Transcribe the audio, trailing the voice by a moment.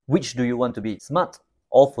Which do you want to be? Smart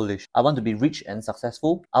or foolish? I want to be rich and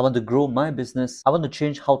successful. I want to grow my business. I want to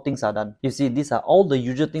change how things are done. You see, these are all the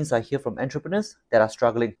usual things I hear from entrepreneurs that are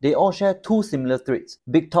struggling. They all share two similar traits: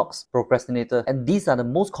 big talks, procrastinator, and these are the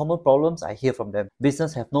most common problems I hear from them.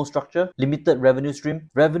 Business have no structure, limited revenue stream.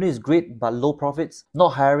 Revenue is great but low profits. Not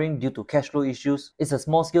hiring due to cash flow issues. It's a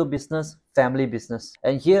small scale business, family business.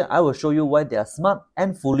 And here I will show you why they are smart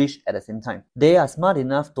and foolish at the same time. They are smart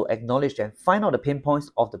enough to acknowledge and find out the pain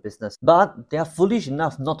points of the business, but they are foolish enough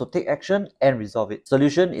not to take action and resolve it.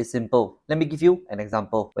 Solution is simple. Let me give you an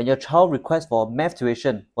example. When your child requests for math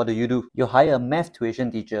tuition, what do? You hire a math tuition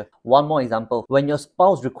teacher. One more example. When your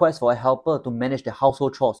spouse requests for a helper to manage the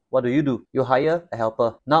household chores, what do? You hire a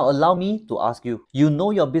helper. Now allow me to ask you. You know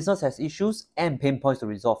your business has issues and pain points to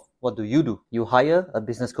resolve. What do? You hire a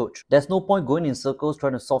business coach. There's no point going in circles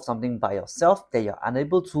trying to solve something by yourself that you're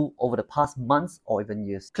unable to over the past months or even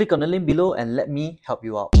years. Click on the link below and let me help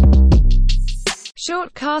you out.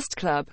 Shortcast Club.